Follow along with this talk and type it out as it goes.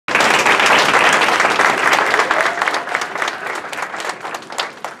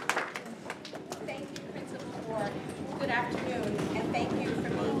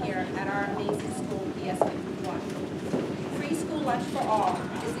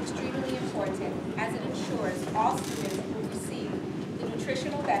ensures all students will receive the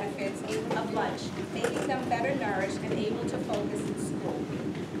nutritional benefits of lunch, making them better nourished and able to focus in school.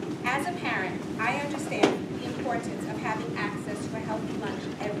 As a parent, I understand the importance of having access to a healthy lunch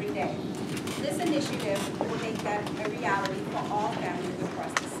every day. This initiative will make that a reality for all families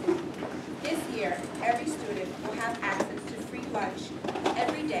across the city. This year, every student will have access to free lunch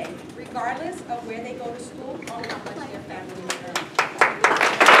every day, regardless of where they go to school or how much their family earns.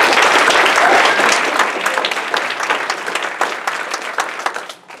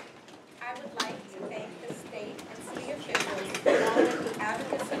 I would like to thank the state and city officials along with the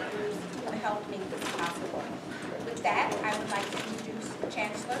advocacy groups who helped make this possible. With that, I would like to introduce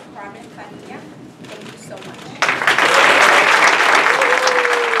Chancellor Carmen Fariña. Thank you so much.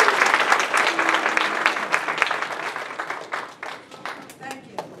 Thank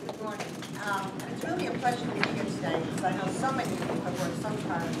you. Good morning. It's really a pleasure to be here today because I know so many people have worked so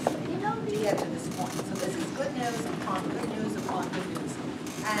tirelessly to get to this point. So this is good news upon good news upon good news.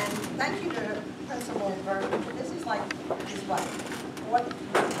 And thank you to Principal Vernon. This is like his wife. What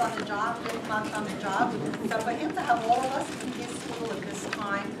months on the job, 5 months on the job. So for him to have all of us in his school at this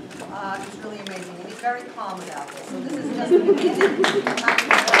time is really amazing. And he's very calm about this. So this is just the beginning.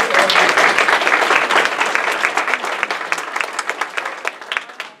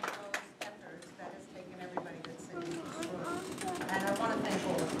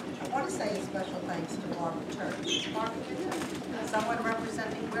 Someone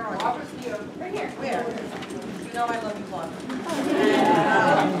representing, where are you? Barbara's right here. Where? You know I love you, Barbara.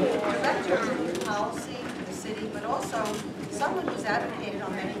 And director of policy for the city, but also someone who's advocated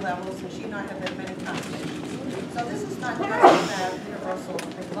on many levels, and she and I have had many conversations. So this is not just about universal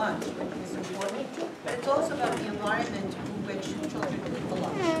free lunch, which is important, but it's also about the environment in which children eat the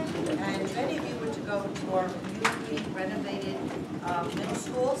lunch. And if any of you were to go to our newly renovated middle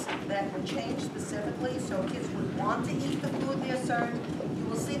schools that were changed specifically so kids would want to eat the food they're served, you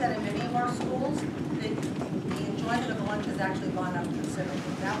will see that in many of our schools, the enjoyment of the lunch has actually gone up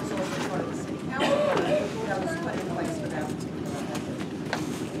considerably. That was also part of the city council that was put in place for that particular method.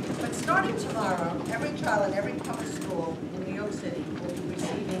 But starting tomorrow, every child in every public school in New York City will be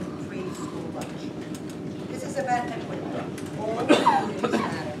receiving free school lunch. This is about equity. All communities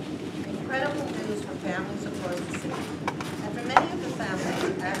matter. Incredible news for families across the city. And for many of the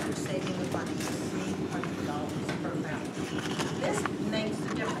families, average saving of money is $300 per family. This makes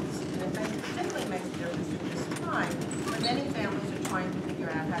a difference, and it particularly makes a difference at this time when many families are trying to figure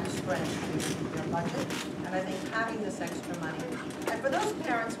out how to stretch their budget, and I think having this extra money. And for those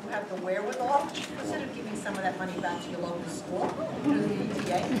parents who have the wherewithal, consider giving some of that money back to your local school, through the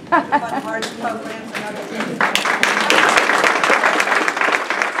PTA, fund arts programs and other things.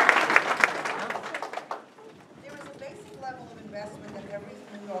 Investment that every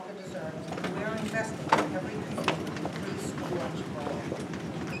New Yorker deserves, and we're investing in every free school lunch program.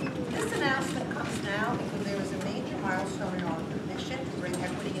 This announcement comes now because there is a major milestone in our mission to bring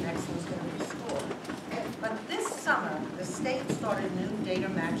equity and excellence to every school. But this summer, the state started a new data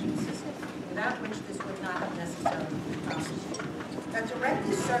matching system, without which this would not have necessarily been possible, that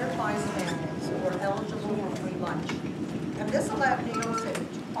directly certifies families who are eligible for free lunch. And this allowed New York City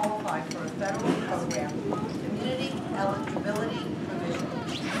to qualify for a federal program, Community Eligibility Provision.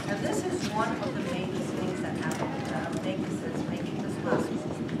 And this is one of the major things that happened that's making this possible,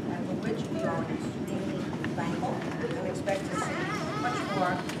 and for which we are extremely thankful and expect to see much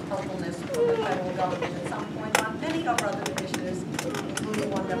more helpfulness from the federal government at some point on many of our other initiatives, including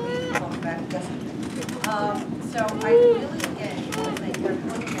one that we talked about yesterday. So I really, again, want to thank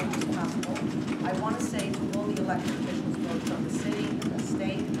everyone who made this possible. I want to say to all the elected officials, both from the city and the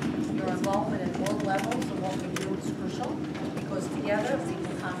state, your involvement at all levels of what we do is crucial, because together we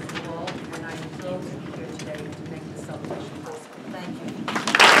can conquer the world, and I am thrilled to be here today to make this celebration possible. Thank you.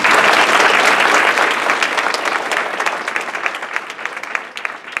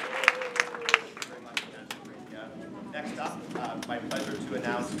 Next up, my pleasure to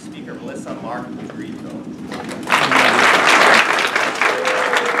announce Speaker Mark-Viverito.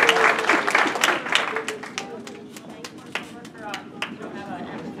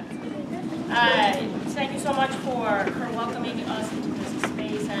 Thank you so much for welcoming us into this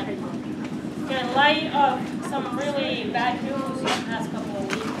space. And in light of some really bad news in the past couple of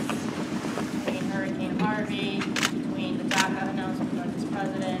weeks, between Hurricane Harvey, between the DACA announcement by this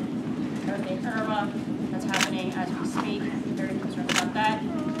president, Hurricane Irma that's happening as we speak, I'm very concerned about that.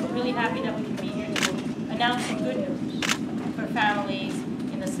 We're really happy that we can be here to announce some good news for families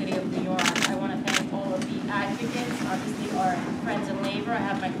in the city of New York. I want to thank all of the advocates, obviously our friends in labor. I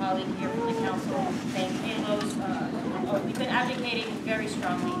have my colleague here from the council, Ben Kallos. We've been advocating very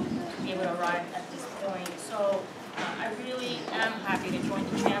strongly to be able to arrive at this point. point. So I really am happy to join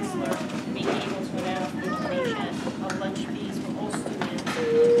the Chancellor in being able to announce the elimination of lunch fees for all students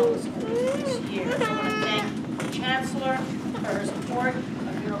in public schools this year. So I want to thank the Chancellor for her support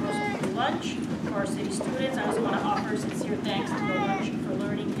of universal free lunch for our city students. I also want to offer sincere thanks to the Lunch for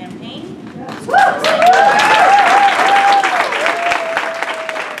Learning campaign.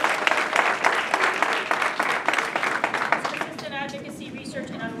 Consistent advocacy, research,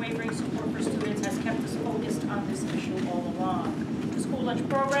 and unwavering support for students has kept us focused on this issue all along. The school lunch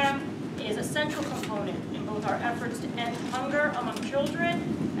program is a central component in both our efforts to end hunger among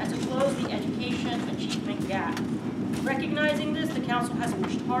children and to close the education achievement gap. Recognizing this, the Council has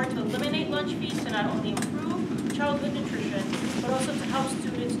pushed hard to eliminate lunch fees to not only improve childhood nutrition, but also to help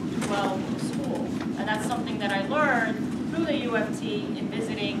students do well in school. And that's something that I learned through the UFT in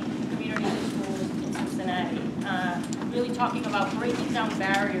visiting community schools in Cincinnati. Really talking about breaking down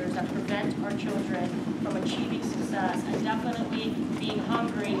barriers that prevent our children from achieving success, and definitely being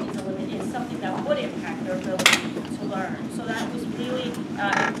hungry is something that would impact their ability to learn. So that was really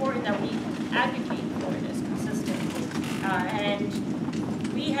important that we advocate for this consistently.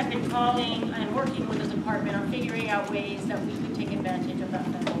 And we have been calling and working with the department on figuring out ways that we could take advantage of that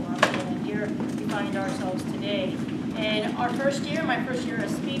federal funding, and here we find ourselves today. In our first year, my first year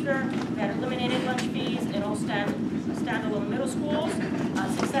as Speaker, we had eliminated lunch fees in all standalone middle schools.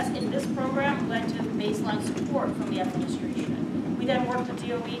 Success in this program led to baseline support from the administration. We then worked with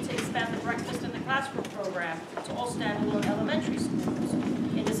DOE to expand the breakfast in the classroom program to all standalone elementary schools.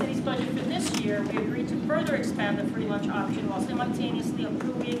 In the city's budget for this year, we agreed to further expand the free lunch option while simultaneously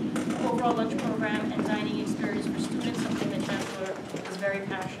improving the overall lunch program and dining experience for students, something the Chancellor is very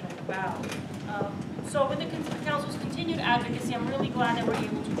passionate about. So with the Council's continued advocacy, I'm really glad that we're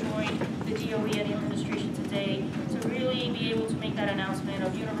able to join the DOE and the administration today to really be able to make that announcement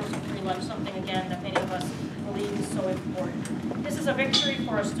of universal free lunch, something, again, that many of us believe is so important. This is a victory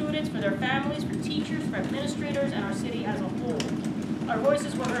for our students, for their families, for teachers, for administrators, and our city as a whole. Our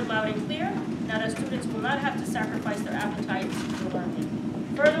voices were heard loud and clear, now that students will not have to sacrifice their appetites for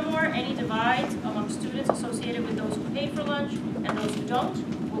learning. Furthermore, any divides among students associated with those who pay for lunch and those who don't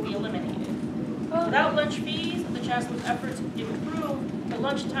will be eliminated. Without lunch fees, the Chancellor's efforts improve the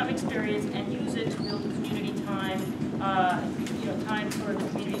lunchtime experience and use it to build community time, time for the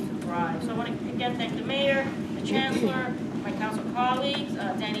community to thrive. So I want to again thank the Mayor, the Chancellor, my Council colleagues,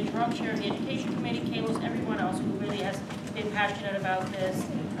 Danny Dromm, Chair of the Education Committee, Kallos, everyone else who really has been passionate about this.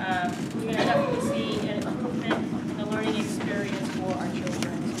 We're going to definitely see an improvement in the learning experience for our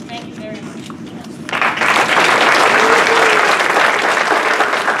children. So thank you very much, Chancellor.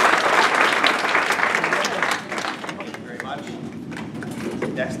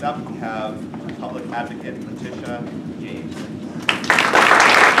 Next up, we have Public Advocate Letitia James. I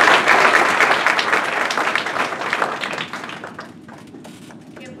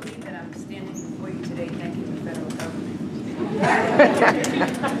can't believe that I'm standing before you today thanking the federal government.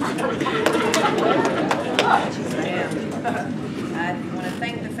 I want to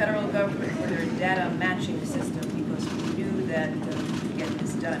thank the federal government for their data matching system, because we knew that we could get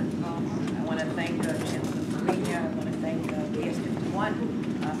this done. I want to thank Chancellor Fariña. I want to thank BS51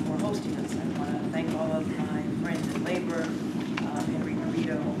 for hosting us. I want to thank all of my friends in labor,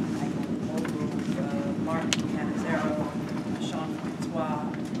 Ferreras-Copeland, Mark Viverito, Sean Francois,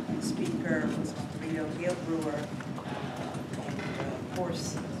 Speaker Mark-Viverito, Gail Brewer, and of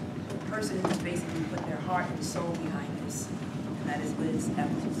course, the person who's basically put their heart and soul behind this, and that is Liz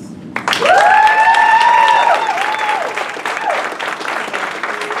Accles.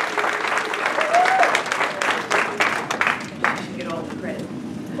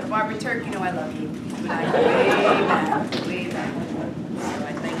 Turk, you know I love you. But I way back. So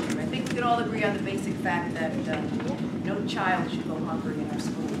I thank you. I think we can all agree on the basic fact that no child should go hungry in our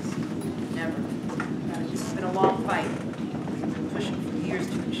schools. Never. This has been a long fight. We've been pushing for years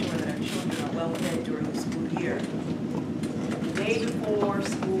to ensure that our children are well fed during the school year. The day before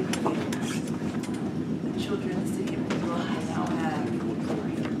school begins, the children in the city of New York will now have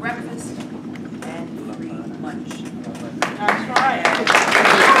free breakfast and free lunch. That's right.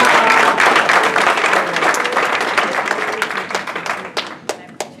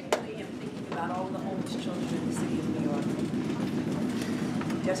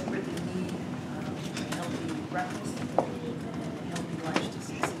 Desperately need a healthy breakfast and a healthy lunch to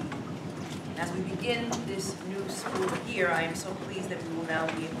succeed. As we begin this new school year, I am so pleased that we will now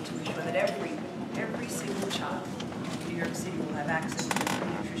be able to ensure that every single child in New York City will have access to the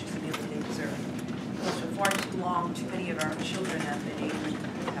nutritious meal that they deserve. Because for far too long, too many of our children have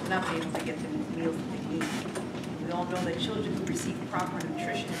not been able to get the meals that they need. We all know that children who receive proper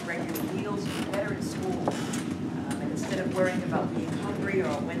nutrition and regular meals do better in school. And instead of worrying about being hungry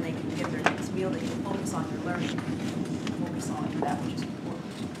or when they can get their next meal, they can focus on their learning, focus on that which is important.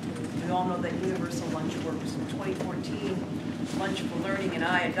 We all know that universal lunch works. In 2014, Lunch for Learning and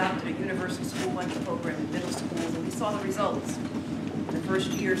I adopted a universal school lunch program in middle schools, and we saw the results. In the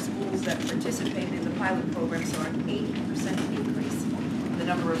first year, schools that participated in the pilot program saw an 80% increase in the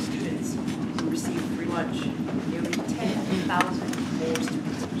number of students who received free lunch, nearly 10,000 more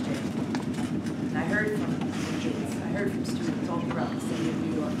students each day. And I heard from the kids, I heard from students all throughout the city of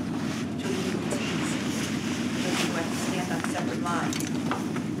New York, children who were teens, children who had to stand on separate lines,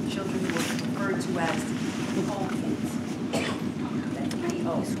 children who were referred to as home kids, that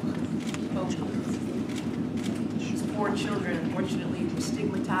PO, These poor children, unfortunately, were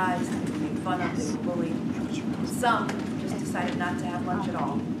stigmatized, they were made fun of, they were bullied. Some just decided not to have lunch at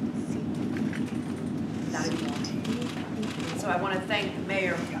all. Not anymore. So I want to thank the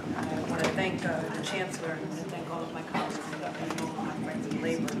mayor, I want to thank the chancellor, and I want to thank all of my colleagues and all of my friends in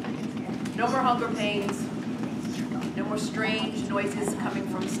labor. No more hunger pains, no more strange noises coming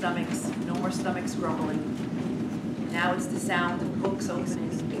from stomachs, no more stomachs grumbling. Now it's the sound of books opening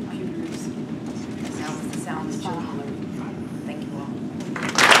in computers. Now it's the sound of children learning. Thank you all.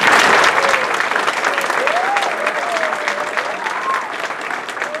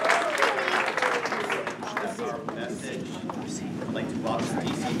 Our message. I'd like to welcome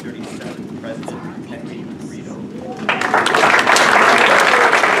DC 37 President Ferreras-Copeland.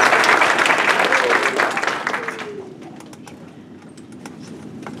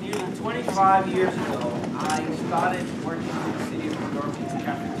 Nearly 25 years ago, I started working in the city of New York in the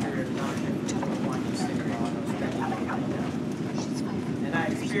cafeteria and I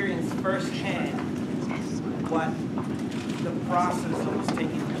experienced firsthand what the process that was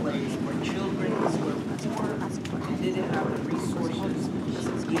taking place where children who were poor and didn't have the resources,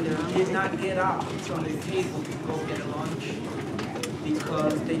 either did not get up from the table to go get a lunch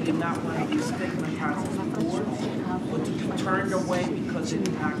because they did not want to be stigmatized as poor, or to be turned away because they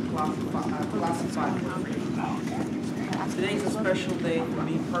did not classify for free. Today's a special day for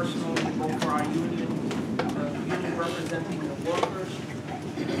me personally, both for our union, the union representing the workers,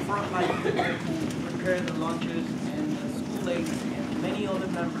 the frontline people who prepare the lunches, and the school aides, and many other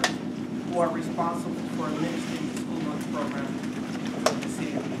members who are responsible for administering the school lunch program in the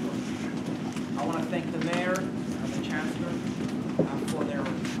city of New York. I want to thank the mayor and the chancellor for their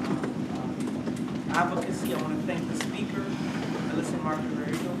advocacy. I want to thank the speaker, Speaker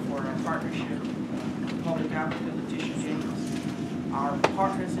Mark-Viverito, for our partnership, public advocate Letitia, our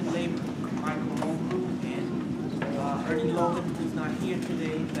partners in labor, Michael Mulgrew and Ernie Logan, who's not here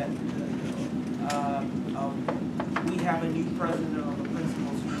today, that we have a new president of the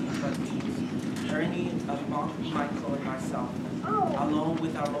Principals Union Trustees, Ernie, Michael, and myself, along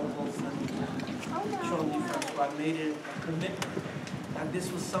with our locals and shortly friends, who have made it a commitment that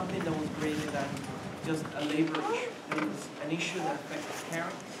this was something that was greater than just a labor issue. It was an issue that affected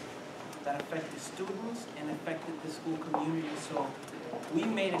parents, that affected students, and affected the school community. So we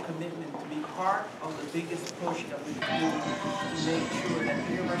made a commitment to be part of the biggest push that we could do to make sure that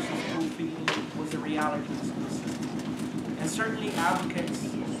universal school feeding was a reality in the school system. And certainly advocates,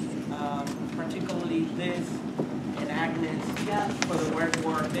 particularly Liz and Agnes, for the work,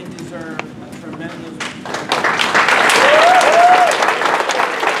 they deserve a tremendous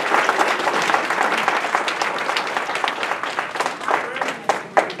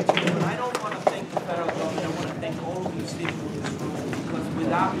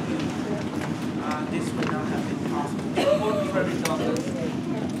without you, this would not have been possible. To quote Frederick Douglass,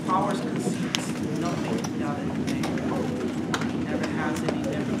 powers concedes nothing without any demand. He never has any,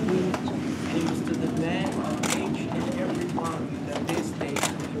 never will. And it was to the demand of each and every one of you that this day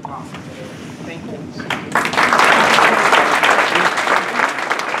would be possible. Thank you.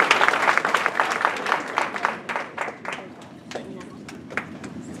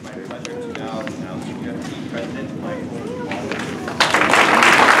 It's my pleasure to now announce UFT President Michael.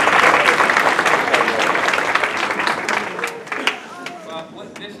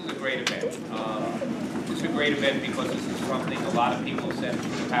 This is a great event. This is a great event because this is something a lot of people said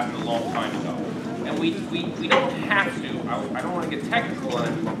would happen a long time ago. And we don't have to, I don't want to get technical on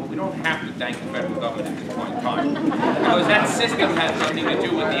it, but we don't have to thank the federal government at this point in time. Because that system has nothing to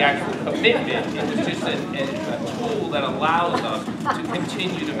do with the actual commitment. It was just a tool that allows us to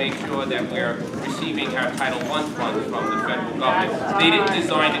continue to make sure that we're receiving our Title I funds from the federal government. They didn't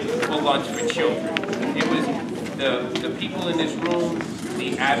design it for lunch for children. It was the people in this room,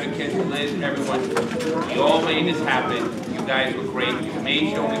 the advocates, Liz, everyone, you all made this happen. You guys were great. You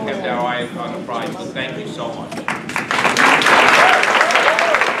made sure we kept our eyes on the prize, so thank you so much.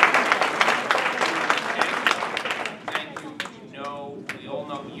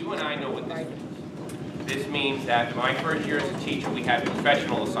 had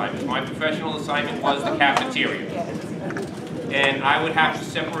professional assignments. My professional assignment was the cafeteria. And I would have to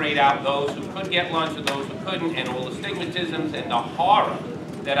separate out those who could get lunch and those who couldn't, and all the stigmatisms and the horror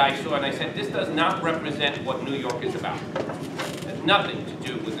that I saw. And I said, this does not represent what New York is about. It has nothing to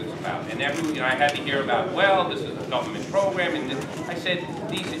do with what it's about. And I had to hear about, well, this is a government program. And this. I said,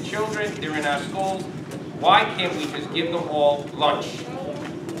 these are children, they're in our schools. Why can't we just give them all lunch?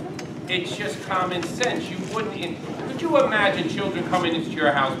 It's just common sense. You wouldn't, could you imagine children coming into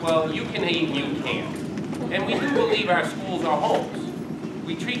your house? Well, you can eat and you can't. And we do believe our schools are homes.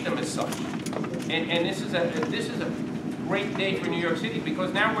 We treat them as such. And this is a great day for New York City,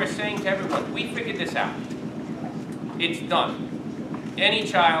 because now we're saying to everyone, we figured this out. It's done. Any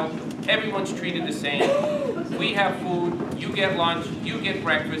child, everyone's treated the same. We have food, you get lunch, you get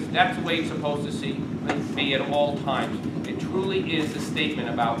breakfast. That's the way it's supposed to be at all times. It truly is a statement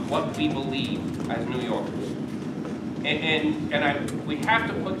about what we believe as New Yorkers. We have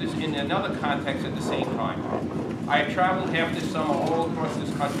to put this in another context at the same time. I have traveled half this summer all across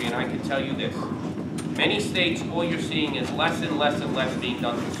this country, and I can tell you this. Many states, all you're seeing is less and less and less being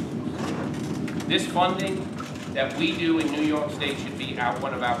done for schools. This funding that we do in New York State should be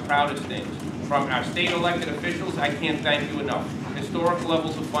one of our proudest things. From our state elected officials, I can't thank you enough. Historic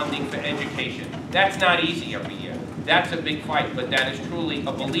levels of funding for education. That's not easy every year. That's a big fight, but that is truly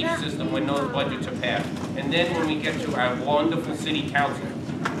a belief system when those budgets are passed. And then when we get to our wonderful city council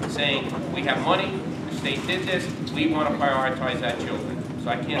saying, we have money, the state did this, we want to prioritize our children. So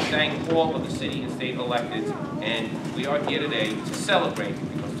I can't thank all of the city and state electeds, and we are here today to celebrate,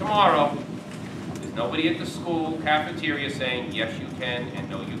 because tomorrow, there's nobody at the school cafeteria saying, yes you can, and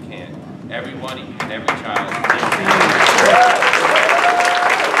no you can't. Everybody and every child.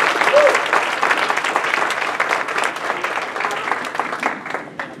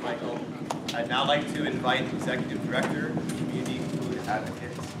 I'd now like to invite Executive Director, Community Food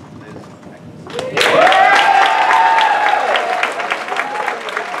Advocates, Liz Accles.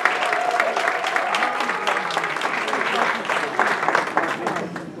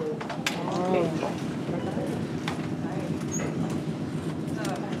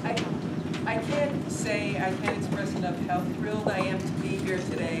 I can't express enough how thrilled I am to be here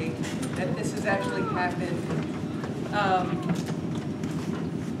today, that this has actually happened.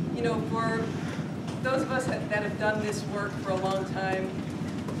 You know, for those of us that have done this work for a long time,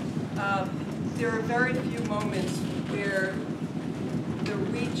 there are very few moments where the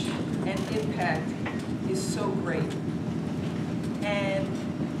reach and impact is so great. And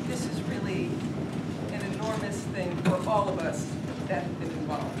this is really an enormous thing for all of us that have been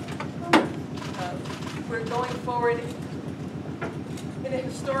involved. We're going forward in a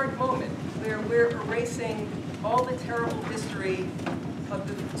historic moment where we're erasing all the terrible history of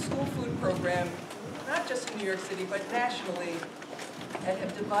the school food program, not just in New York City, but nationally, that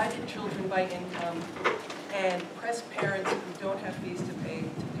have divided children by income and pressed parents who don't have fees to pay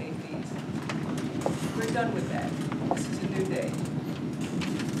fees. We're done with that. This is a new day.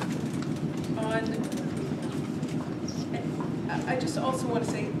 I just also want to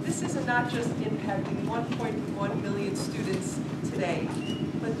say, this is not just impacting 1.1 million students today,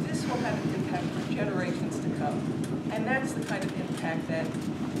 but this will have an impact for generations to come. And that's the kind of impact that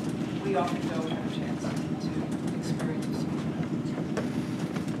we often don't have a chance to experience.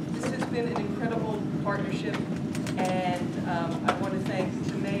 This has been an incredible partnership, and I want to thank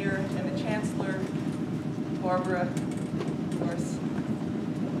the Mayor and the Chancellor, Barbara, of course,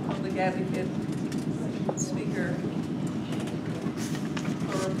 Public Advocate, Speaker,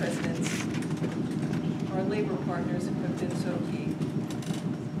 Borough Presidents, our labor partners who have been so key.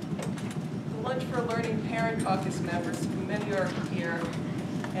 The Lunch for Learning Parent Caucus members, who many are here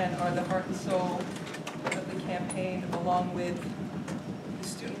and are the heart and soul of the campaign, along with the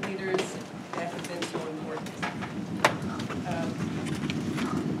student leaders that have been so important.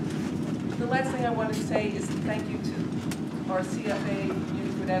 The last thing I want to say is thank you to our CFA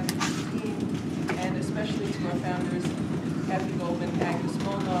Youth Food Advocacy team, and especially to our founders, Kathy Goldman, Agnes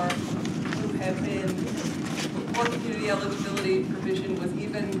Molnar, who have been, before community eligibility provision was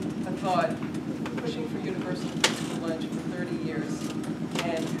even a thought, pushing for universal preschool lunch for 30 years.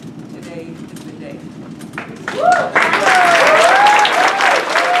 And today is the day.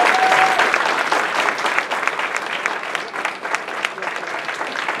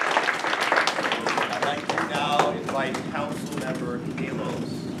 I'd like to now invite Council Member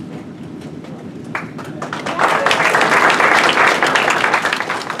Kallos.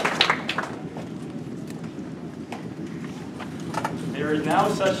 There is now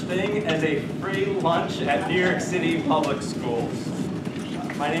such thing as a free lunch at New York City public schools.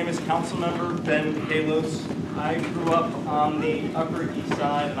 My name is Council Member Ben Kallos. I grew up on the Upper East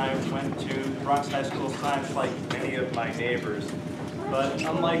Side, and I went to Bronx High School Science like many of my neighbors. But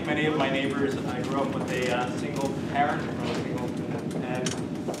unlike many of my neighbors, I grew up with a single parent, and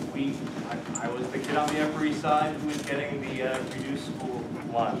I was the kid on the Upper East Side who was getting the reduced school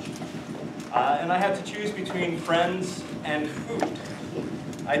lunch. And I had to choose between friends and food.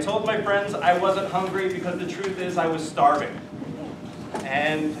 I told my friends I wasn't hungry because the truth is I was starving.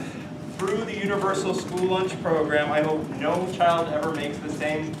 And through the Universal School Lunch Program, I hope no child ever makes the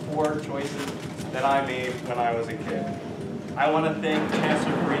same poor choices that I made when I was a kid. I want to thank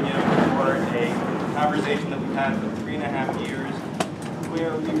Chancellor Fariña for a conversation that we've had for 3.5 years,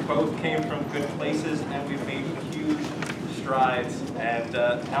 where we both came from good places and we've made huge strides. And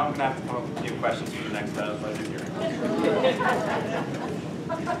now I'm going to have to come up with a few questions for the next budget hearing.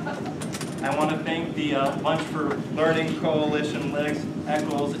 I want to thank the Lunch for Learning Coalition,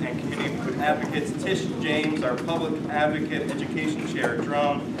 Accles, and Community Food Advocates, Tish James, our Public Advocate, Education Chair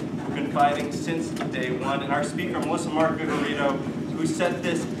Dromm, who've been fighting since day one, and our Speaker, Mark-Viverito, who set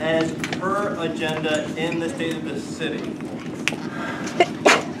this as her agenda in the state of the city.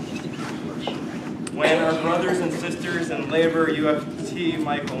 When our brothers and sisters in labor, UFT,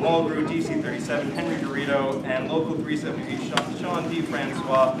 Michael Mulgrew, DC 37, Henry Dorito, and Local 378, Sean D.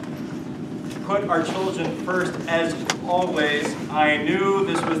 Francois, put our children first as always, I knew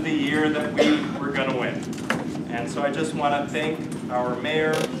this was the year that we were going to win. And so I just want to thank our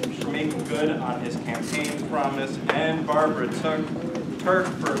mayor for making good on his campaign promise, and Barbara Turk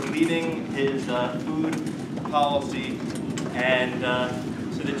for leading his food policy, and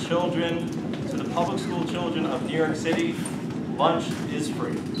to the children, to the public school children of New York City, lunch is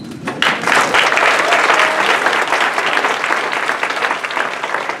free.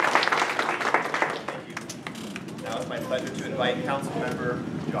 My pleasure to invite Council Member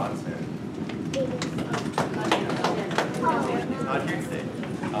Johnson. He's not here today.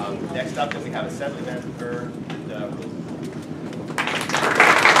 Next up, then we have Assembly Member Wilson.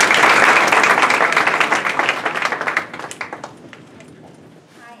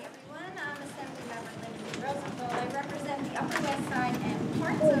 Hi everyone, I'm Assembly Member Letitia. I represent the Upper West Side and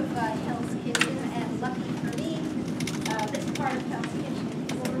parts of Hell's Kitchen, and lucky for me, this part of Hell's Kitchen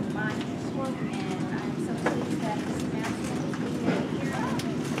is my history, and I'm so pleased that this announcement is being made here.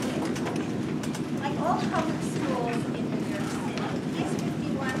 Like all public schools in New York City, East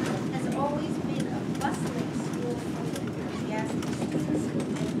 51 has always been a bustling school full of enthusiastic students and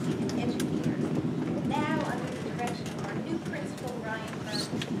dedicated educators. Now, under the direction of our new principal, Ryan Burke,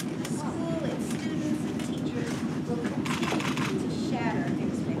 the school, its students, and teachers will continue to shatter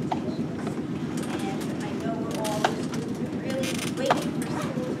expectations. And I know we're all really waiting for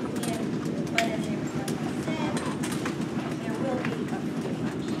school to begin, but as everyone has said, there will be a free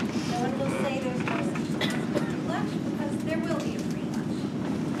lunch. No one will say there's no such thing as a free lunch, because there will be a free lunch.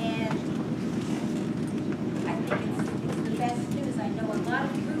 And I think it's the best news. I know a lot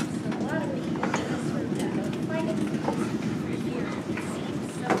of groups and a lot of people in this room that have been fighting for this for years. It seems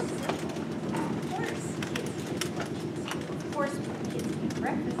so simple. Of course kids get lunches. Of course kids get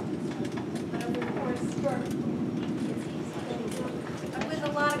breakfast. But of course kids eat school. But with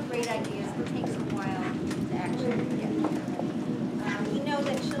a lot of great ideas, it takes a while to actually get there. We know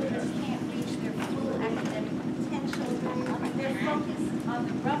that children can't reach their full academic potential if they're focused on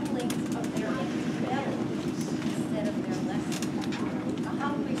the rumblings of their empty belly instead of their lessons. A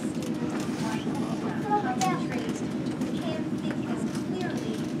hungry student concentrates who can't think as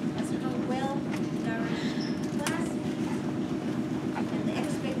clearly as her well-nourished classmates. And the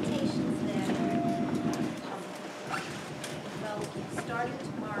expectations then, well, starting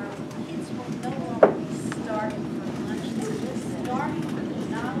tomorrow, kids will no longer be starving for lunch. They will be starving for the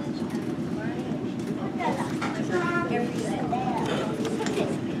knowledge and the learning that is delivered every day.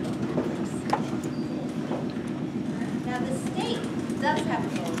 Now, the state does have a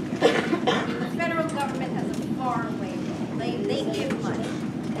role here. The federal government has a far away role. They give money,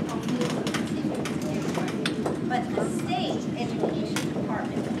 and hopefully will continue to give money. But the state education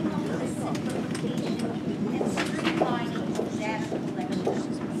department came up with a simplification and streamlining of data collection,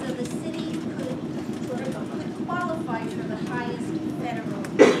 so the city could qualify for the highest federal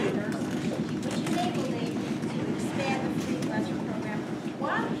reimbursement, which enabled them to expand the free lunch program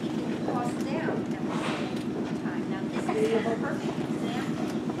while keeping the cost down at the same time. Now, this is a perfect example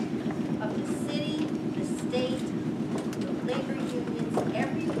of the city, the state, the labor unions,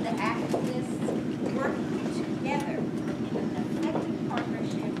 the activists working together in an effective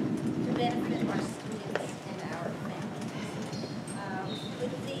partnership to benefit our students and our families.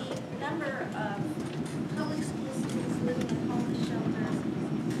 With the number of public school students living in homeless shelters,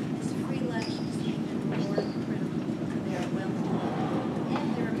 this free lunch is even more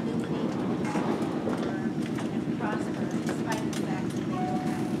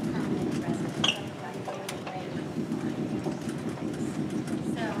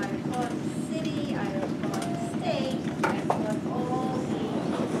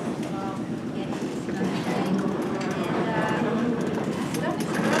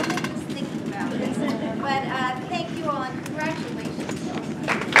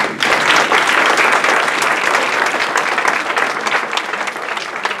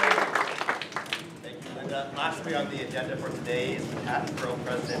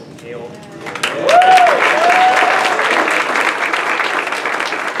Hail.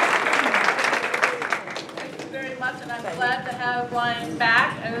 Thank you very much, and I'm glad to have Ryan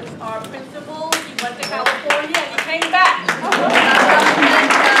back as our principal. He went to California and he came back.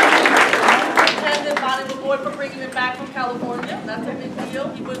 Superintendent Bonnie LeBoy for bringing him back from California. That's a big deal.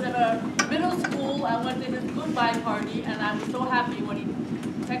 He was in a middle school. I went to his goodbye party, and I was so happy when he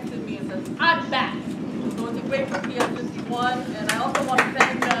texted me and said, "I'm back." So it's a great for PS51, and I also want to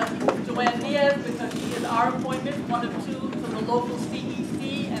thank Joanne Diaz because she is our appointment, one of two from the local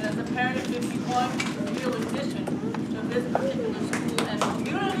CEC, and as a parent of 51, a real addition to this particular school and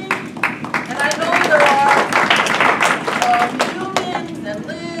community. And I know there are Humans and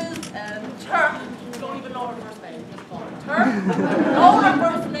Liz and Turk, who don't even know her first name, just call her Turk, know her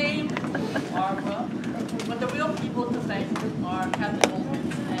first name, Barbara, but the real people to thank are Kathy Goldman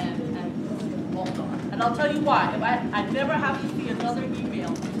and Walter. And I'll tell you why. If I never have to see another email.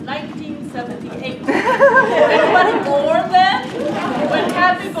 1978. Anybody born then? When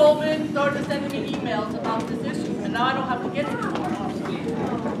Kathy Goldman started sending me emails about this issue, and now I don't have to get it anymore.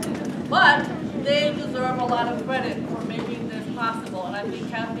 But they deserve a lot of credit for making this possible, and I think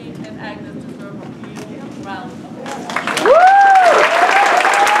Kathy and Agnes deserve a real round of applause.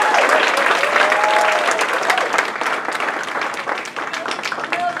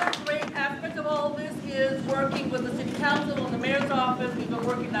 With the City Council and the Mayor's office, we've been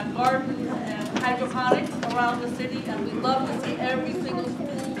working on gardens and hydroponics around the city, and we love to see every single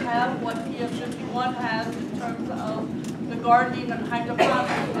school have what PS51 has in terms of the gardening and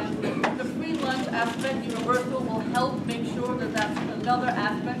hydroponics. And the free lunch aspect, Universal will help make sure that that's another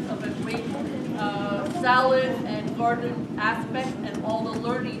aspect of a great salad and garden aspect and all the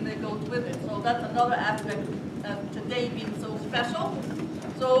learning that goes with it. So that's another aspect of today being so special.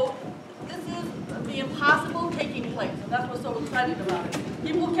 So this is the impossible taking place, and that's what's so exciting about it.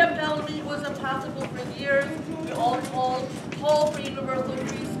 People kept telling me it was impossible for years. We all called for universal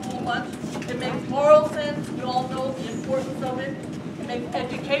free school lunch. It makes moral sense. We all know the importance of it. It makes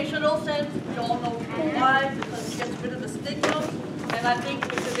educational sense. We all know why, because it gets rid of the stigma. And I think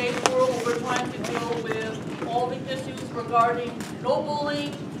in today's world, we're trying to deal with all the issues regarding no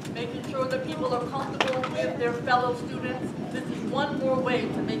bullying, making sure that people are comfortable with their fellow students. This is one more way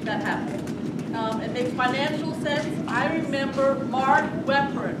to make that happen. It makes financial sense. I remember Mark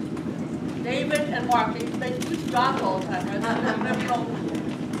Wepper, David and Mark, they switch jobs all the time, right? I never know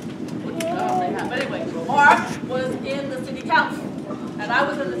what job they have. But anyway, Mark was in the City Council, and I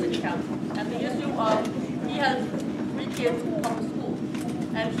was in the City Council. And the issue of, he has 3 kids in public school.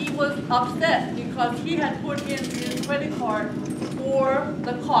 And he was upset because he had put in his credit card for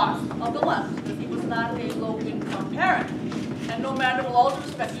the cost of the lunch, because he was not a low-income parent. And no matter, with all due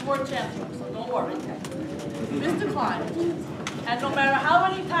respect, you weren't chancellor, so don't worry. Mr. Klein, and no matter how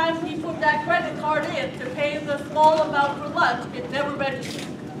many times he put that credit card in to pay the small amount for lunch, it never registered.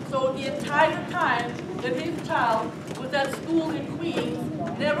 So the entire time that his child was at school in Queens,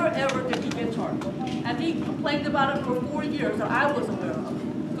 never ever did he get charged. And he complained about it for 4 years that I was aware of.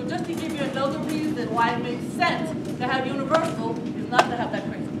 So just to give you another reason why it makes sense to have universal is not to have that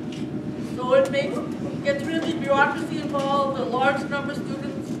crazy. So it gets rid of the bureaucracy involved, a large number of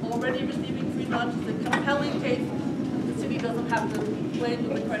students already receiving free lunch. It's a compelling case. The city doesn't have to play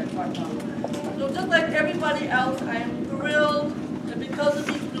with the credit card model. So just like everybody else, I am thrilled that because of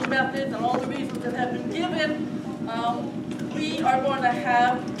these new methods and all the reasons that have been given, we are going to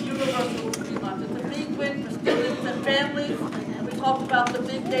have universal free lunch. It's a big win for students and families. And we talked about the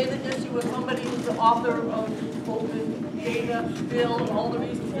big data issue with somebody who's the author of open data bill and all the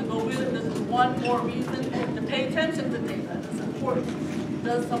reasons to go with it. This is one more reason to pay attention to data. It's important. It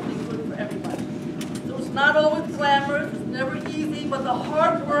does something good for everybody. So it's not always glamorous, it's never easy, but the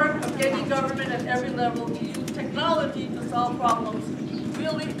hard work of getting government at every level to use technology to solve problems is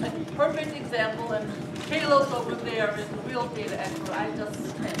really a perfect example, and Kallos over there is the real data expert. I just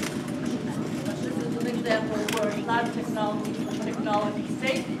stand. But this is an example where it's not technology for technology's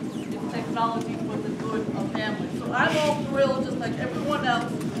sake, it's technology for the good of families. So I'm all thrilled, just like everyone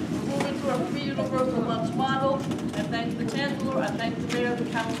else, moving to a free universal lunch model, and thank the Chancellor, I thank the Mayor, the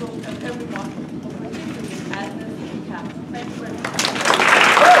Council, and everyone for participating as the City Council. Thank you very much.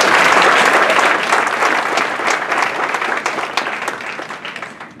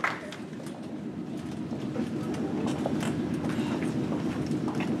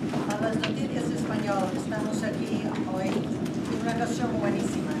 A las noticias españolas, estamos aquí hoy en una ocasión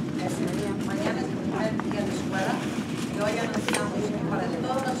buenísima. Mañana es el primer día de escuela y hoy anunciamos que para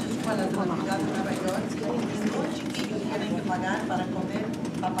todas las escuelas de la ciudad de Nueva York, ningún chiquillo tiene que pagar para comer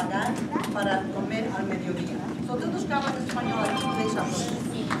al mediodía. So, todos los que hablan español aquí, please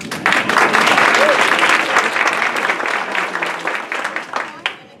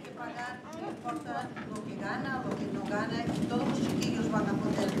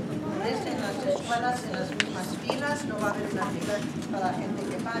para la gente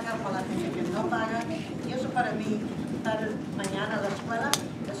que paga, para la gente que no paga. Y eso para mí, estar mañana a la escuela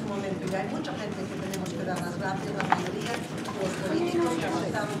es un momento. Y hay mucha gente que tenemos que dar las gracias, la mayoría de los políticos que han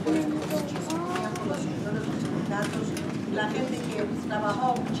estado por esto por muchísimo tiempo, los señores, los sindicatos, la gente que trabajó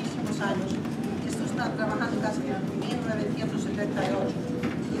muchísimos años. Esto está trabajando casi en 1978.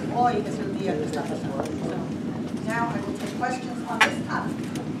 Y hoy es el día que está pasando. So, now I will take questions on this topic.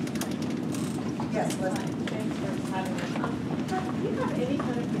 Yes, Leslie. Thanks for having us. Do you have any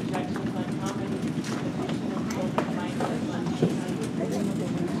kind of projections on how many additional children might get lunch?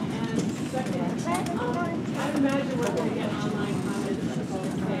 And second, I imagine we're going to get online comments that will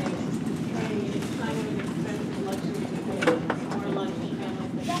say, hey, it's kind of an expensive luxury to pay more lunch to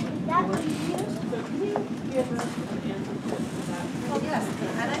families than so can you give us an answer to that? Well, yes,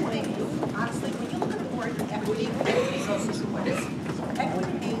 and I think, honestly, when you look at the word equity, it also supports.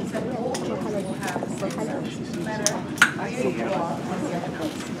 Equity means that all children will have the same services, no matter where you are on the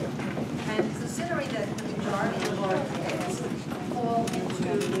economic scale. And considering that the majority of our kids fall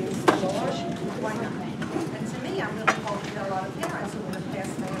into this large, why not? And to me, I'm really hoping that a lot of parents who in the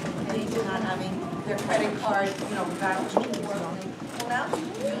past may have been paid to not having their credit card, vouched for, will now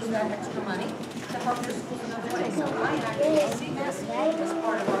use that extra money to help their schools in other ways. So I actually see this as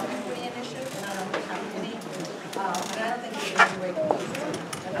part of our equity initiative, and I don't have any, but I don't think there's any way to do it.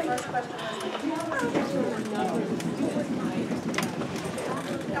 And the first question was,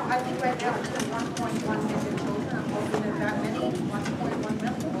 I think right now it's just 1.1 million children. I'm hoping that many, 1.1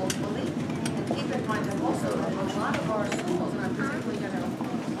 million hopefully. And keep in mind that also a lot of our schools, and I'm particularly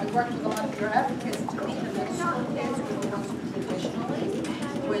I work with a lot of your advocates to me, the middle school kids were the ones who traditionally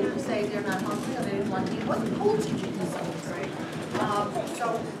would say they're not hungry or they didn't want to eat. It wasn't cool to eat these things, right?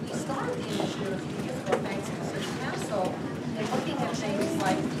 So we started the initiative a few years ago, thanks to the city council, and looking at things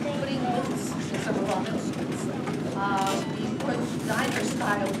like putting booths in some of our middle schools. We put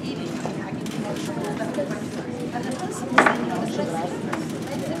diner-style eating. I can do more schools that we went to. And the principals,